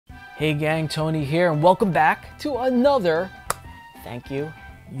Hey gang, Tony here, and welcome back to another, thank you,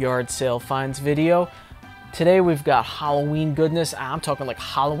 yard sale finds video. Today we've got Halloween goodness. I'm talking like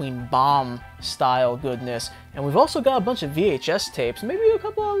Halloween bomb style goodness. And we've also got a bunch of VHS tapes, maybe a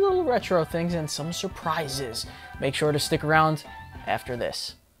couple of little retro things, and some surprises. Make sure to stick around after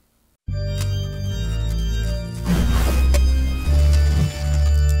this.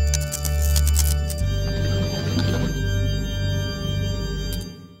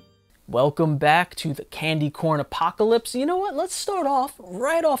 Welcome back to the candy corn apocalypse. You know what? Let's start off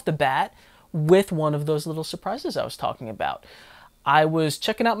right off the bat with one of those little surprises I was talking about. I was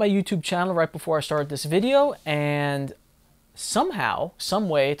checking out my YouTube channel right before I started this video, and somehow, some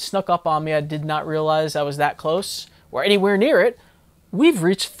way, it snuck up on me. I did not realize I was that close or anywhere near it. We've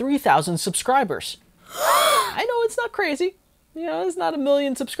reached 3,000 subscribers. I know it's not crazy. You know, it's not 1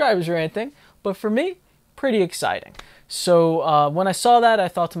 million subscribers or anything, but for me, pretty exciting. So when I saw that, I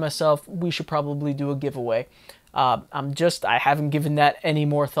thought to myself, we should probably do a giveaway. I haven't given that any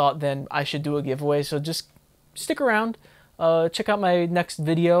more thought than I should do a giveaway. So just stick around, check out my next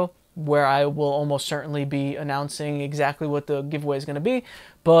video where I will almost certainly be announcing exactly what the giveaway is going to be.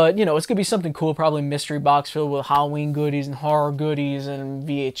 But, you know, it's going to be something cool, probably mystery box filled with Halloween goodies and horror goodies and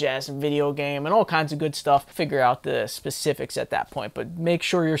VHS and video game and all kinds of good stuff. Figure out the specifics at that point. But make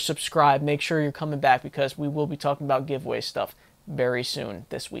sure you're subscribed. Make sure you're coming back because we will be talking about giveaway stuff very soon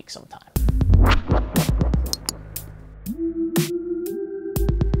this week sometime.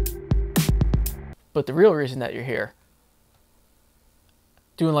 But the real reason that you're here,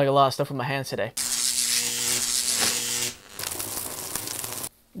 doing like a lot of stuff with my hands today.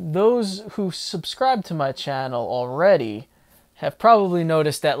 Those who subscribe to my channel already have probably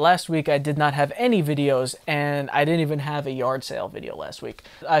noticed that last week I did not have any videos, and I didn't even have a yard sale video last week.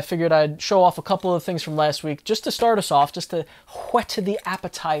 I figured I'd show off a couple of things from last week just to start us off, just to whet the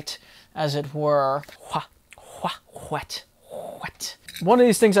appetite, as it were. Whet. One of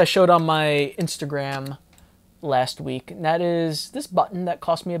these things I showed on my Instagram last week, and that is this button that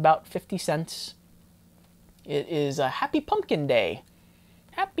cost me about 50 cents. It is a Happy Pumpkin Day.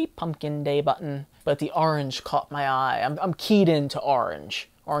 Happy Pumpkin Day button. But the orange caught my eye. I'm keyed into orange.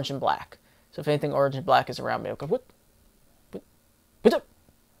 Orange and black. So if anything orange and black is around me, I'll go, what?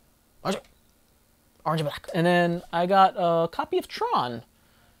 Orange and black. And then I got a copy of Tron.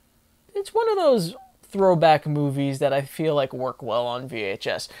 It's one of those throwback movies that I feel like work well on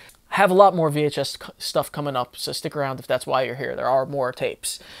VHS. I have a lot more VHS stuff coming up, so stick around if that's why you're here. There are more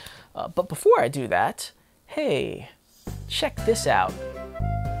tapes. But before I do that, hey, check this out.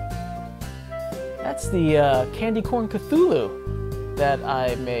 That's the Candy Corn Cthulhu that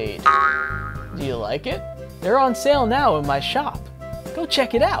I made. Do you like it? They're on sale now in my shop. Go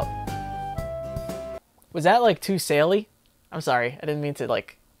check it out. Was that like too saley? I'm sorry, I didn't mean to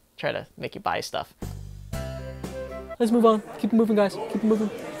like try to make you buy stuff. Let's move on. Keep it moving, guys. Keep it moving.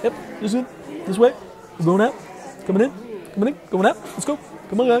 Yep, this is good. This way. We're going out. Coming in, going out. Let's go.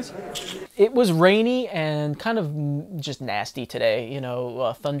 Come on, guys. It was rainy and kind of just nasty today. You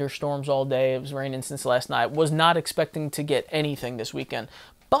know, thunderstorms all day. It was raining since last night. Was not expecting to get anything this weekend.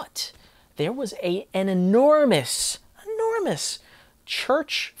 But there was an enormous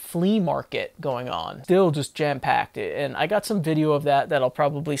church flea market going on. Still just jam-packed. And I got some video of that I'll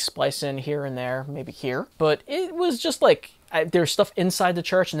probably splice in here and there, maybe here. But it was just like, there's stuff inside the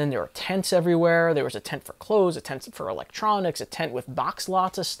church, and then there were tents everywhere. There was a tent for clothes, a tent for electronics, a tent with box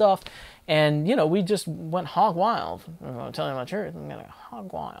lots of stuff. And, you know, we just went hog wild. I'm telling you my truth, I'm gonna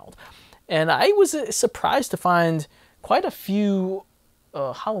hog wild. And I was surprised to find quite a few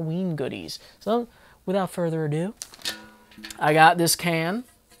Halloween goodies. So, without further ado, I got this can.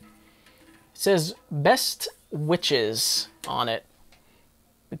 It says Best Witches on it,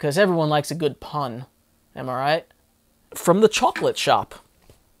 because everyone likes a good pun. Am I right? From the chocolate shop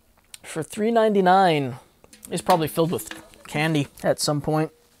for $3.99. It's probably filled with candy at some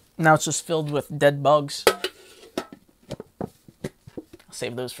point. Now it's just filled with dead bugs. I'll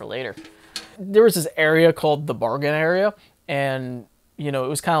save those for later. There was this area called the bargain area, and you know, it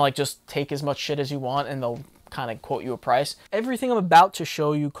was kind of like just take as much shit as you want and they'll kind of quote you a price. Everything I'm about to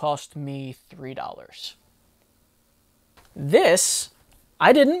show you cost me $3. This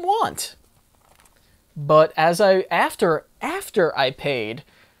I didn't want. But after I paid,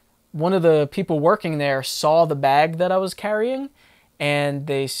 one of the people working there saw the bag that I was carrying, and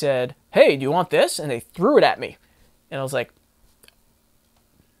they said, "Hey, do you want this?" And they threw it at me. And I was like,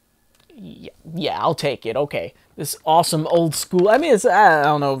 yeah, I'll take it. Okay. This awesome old school. I mean, I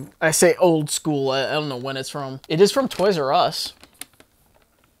don't know. I say old school. I don't know when it's from. It is from Toys R Us.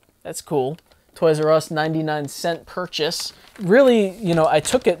 That's cool. Toys R Us 99-cent purchase. Really, you know, I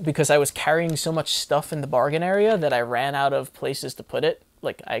took it because I was carrying so much stuff in the bargain area that I ran out of places to put it.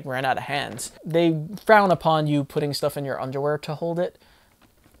 Like, I ran out of hands. They frown upon you putting stuff in your underwear to hold it.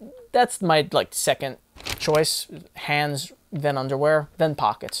 That's my, like, second choice. Hands, then underwear, then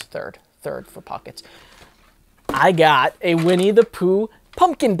pockets. Third for pockets. I got a Winnie the Pooh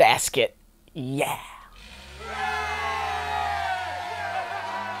pumpkin basket. Yeah.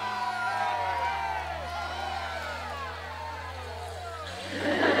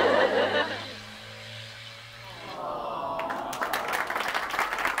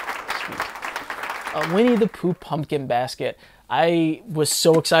 A Winnie the Pooh pumpkin basket. I was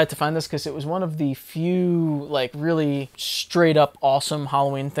so excited to find this because it was one of the few, like, really straight up awesome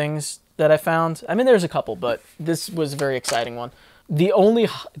Halloween things that I found. I mean, there's a couple, but this was a very exciting one. The only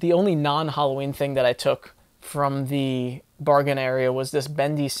non-Halloween thing that I took from the bargain area was this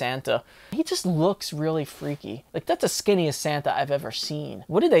bendy Santa. He just looks really freaky. Like, that's the skinniest Santa I've ever seen.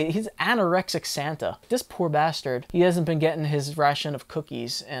 He's anorexic Santa. This poor bastard, he hasn't been getting his ration of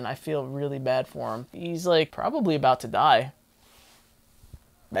cookies, and I feel really bad for him. He's, like, probably about to die.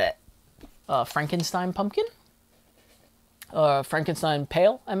 Blech. Frankenstein pumpkin? Frankenstein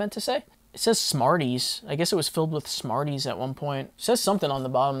pail, I meant to say. It says Smarties. I guess it was filled with Smarties at one point. It says something on the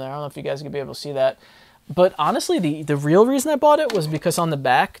bottom there. I don't know if you guys could be able to see that. But honestly, the real reason I bought it was because on the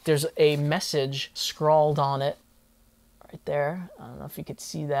back, there's a message scrawled on it. Right there. I don't know if you could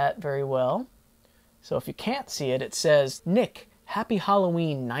see that very well. So if you can't see it, it says, Nick, Happy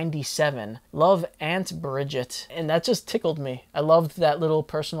Halloween 97. Love Aunt Bridget. And that just tickled me. I loved that little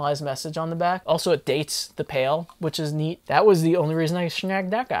personalized message on the back. Also, it dates the pail, which is neat. That was the only reason I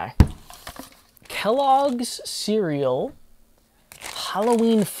snagged that guy. Kellogg's cereal.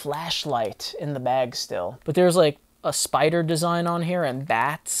 Halloween flashlight in the bag still. But there's like a spider design on here and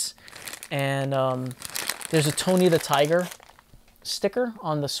bats. And there's a Tony the Tiger sticker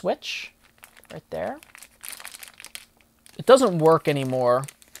on the switch right there. It doesn't work anymore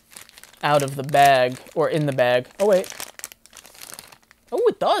out of the bag or in the bag. Oh, wait. Oh,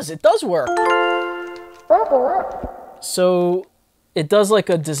 it does. It does work. So it does like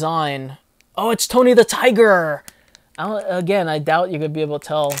a design. Oh, it's Tony the Tiger. Again, I doubt you're going to be able to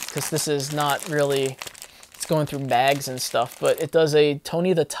tell because this is not really, it's going through bags and stuff, but it does a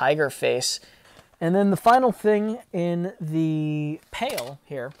Tony the Tiger face. And then the final thing in the pail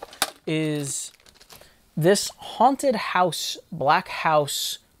here is this Haunted House Black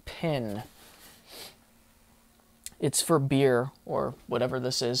House pin. It's for beer or whatever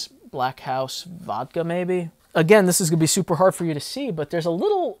this is. Black House vodka maybe. Again, this is going to be super hard for you to see, but there's a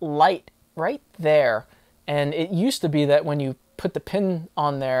little light right there. And it used to be that when you put the pin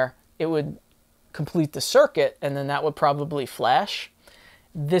on there, it would complete the circuit and then that would probably flash.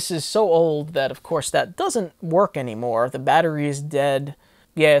 This is so old that, of course, that doesn't work anymore. The battery is dead.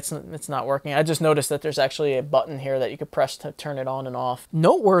 Yeah, it's not working. I just noticed that there's actually a button here that you could press to turn it on and off.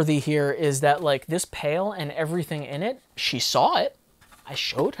 Noteworthy here is that, like, this pail and everything in it, she saw it. I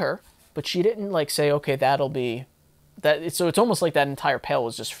showed her, but she didn't, like, say, okay, that'll be... that. So it's almost like that entire pail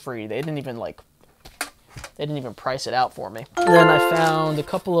was just free. They didn't even, like... they didn't even price it out for me. And then I found a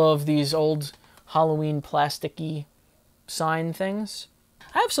couple of these old Halloween plasticky sign things.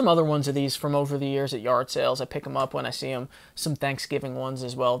 I have some other ones of these from over the years at yard sales. I pick them up when I see them. Some Thanksgiving ones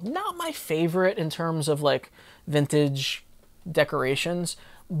as well. Not my favorite in terms of like vintage decorations,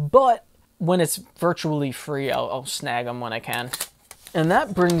 but when it's virtually free, I'll snag them when I can. And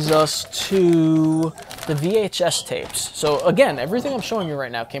that brings us to the VHS tapes. So again, everything I'm showing you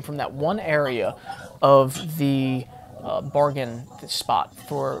right now came from that one area of the bargain spot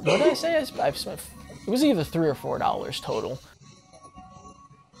for, what did I say? I've spent, it was either $3 or $4 total.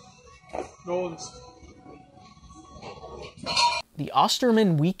 The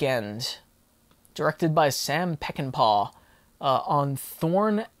Osterman Weekend, directed by Sam Peckinpah, on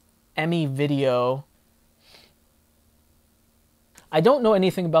Thorn Emmy Video. I don't know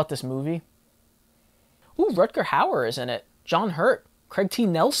anything about this movie. Ooh, Rutger Hauer is in it. John Hurt, Craig T.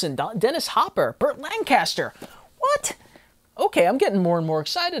 Nelson, Dennis Hopper, Burt Lancaster. What? Okay, I'm getting more and more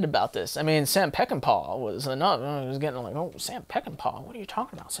excited about this. I mean, Sam Peckinpah was another. I was getting like, oh, Sam Peckinpah. What are you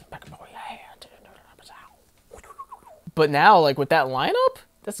talking about, Sam Peckinpah? Yeah. But now, like, with that lineup,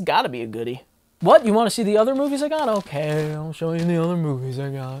 that's got to be a goodie. What? You want to see the other movies I got? Okay, I'll show you the other movies I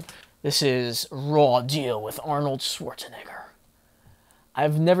got. This is Raw Deal with Arnold Schwarzenegger.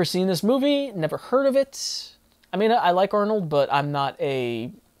 I've never seen this movie, never heard of it. I mean, I like Arnold, but I'm not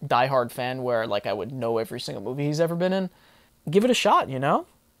a diehard fan where, like, I would know every single movie he's ever been in. Give it a shot, you know?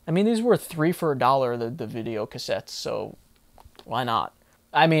 I mean, these were $3 for $1, the video cassettes, so why not?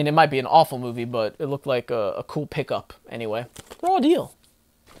 I mean, it might be an awful movie, but it looked like a cool pickup anyway. Raw deal.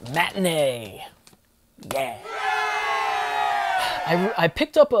 Matinee. Yeah. I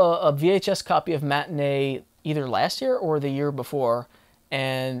picked up a VHS copy of Matinee either last year or the year before,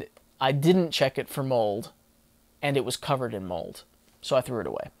 and I didn't check it for mold, and it was covered in mold, so I threw it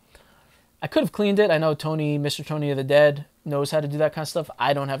away. I could have cleaned it. I know Tony, Mr. Tony of the Dead, knows how to do that kind of stuff.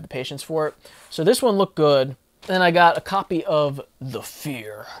 I don't have the patience for it. So this one looked good. Then I got a copy of The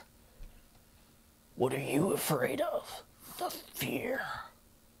Fear. What are you afraid of? The Fear.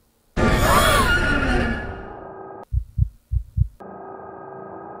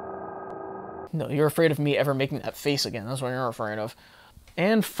 No, you're afraid of me ever making that face again. That's what you're afraid of.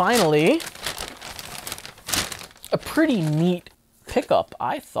 And finally, a pretty neat pickup,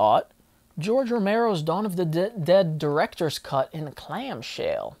 I thought. George Romero's Dawn of the Dead director's cut in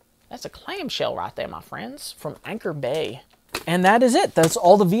clamshell. That's a clamshell right there, my friends, from Anchor Bay. And that is it. That's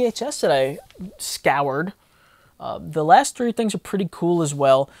all the VHS that I scoured. The last three things are pretty cool as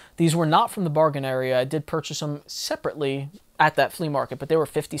well. These were not from the bargain area. I did purchase them separately at that flea market, but they were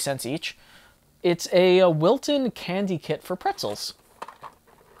 50 cents each. It's a Wilton candy kit for pretzels.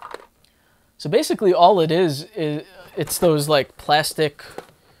 So basically all it is it's those like plastic,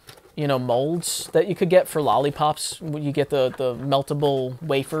 you know, molds that you could get for lollipops. You get the meltable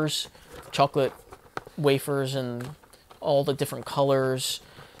wafers, chocolate wafers and all the different colors,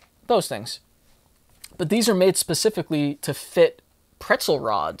 those things. But these are made specifically to fit pretzel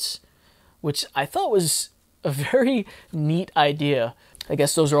rods, which I thought was a very neat idea. I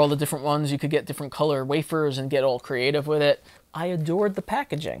guess those are all the different ones. You could get different color wafers and get all creative with it. I adored the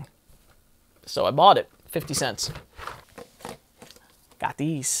packaging, so I bought it, 50 cents. Got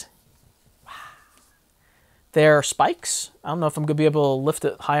these. They're spikes. I don't know if I'm gonna be able to lift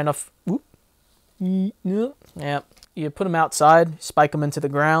it high enough. Whoop. Yeah, you put them outside, spike them into the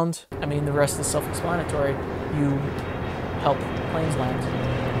ground. I mean, the rest is self-explanatory. You help planes land.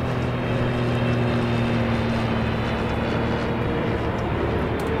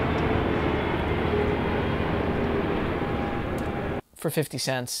 For 50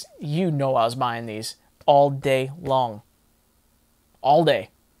 cents, you know I was buying these all day long. All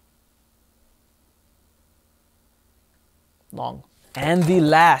day. Long. And the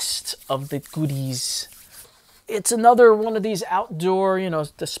last of the goodies. It's another one of these outdoor, you know,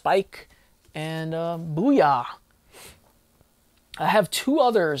 the spike and booyah. I have two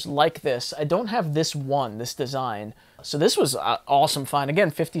others like this. I don't have this one, this design. So this was an awesome find.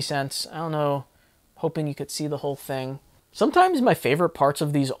 Again, 50 cents. I don't know, hoping you could see the whole thing. Sometimes my favorite parts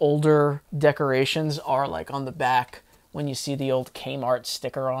of these older decorations are like on the back when you see the old Kmart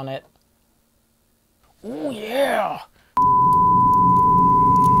sticker on it. Oh yeah!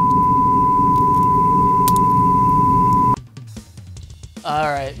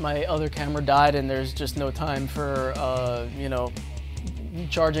 Alright, my other camera died and there's just no time for, you know,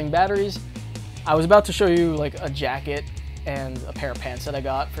 charging batteries. I was about to show you like a jacket and a pair of pants that I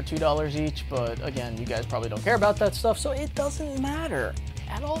got for $2 each, but again, you guys probably don't care about that stuff, so it doesn't matter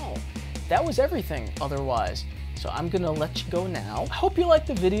at all. That was everything otherwise. So I'm gonna let you go now. I hope you liked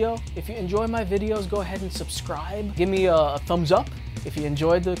the video. If you enjoy my videos, go ahead and subscribe. Give me a thumbs up if you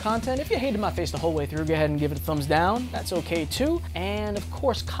enjoyed the content. If you hated my face the whole way through, go ahead and give it a thumbs down. That's okay too. And of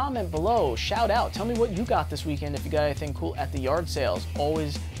course, comment below, shout out, tell me what you got this weekend if you got anything cool at the yard sales.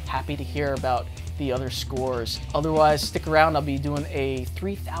 Always happy to hear about the other scores. Otherwise, stick around. I'll be doing a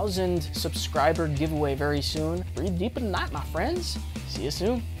 3,000 subscriber giveaway very soon. Breathe deep in the night, my friends. See you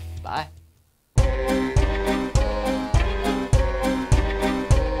soon. Bye.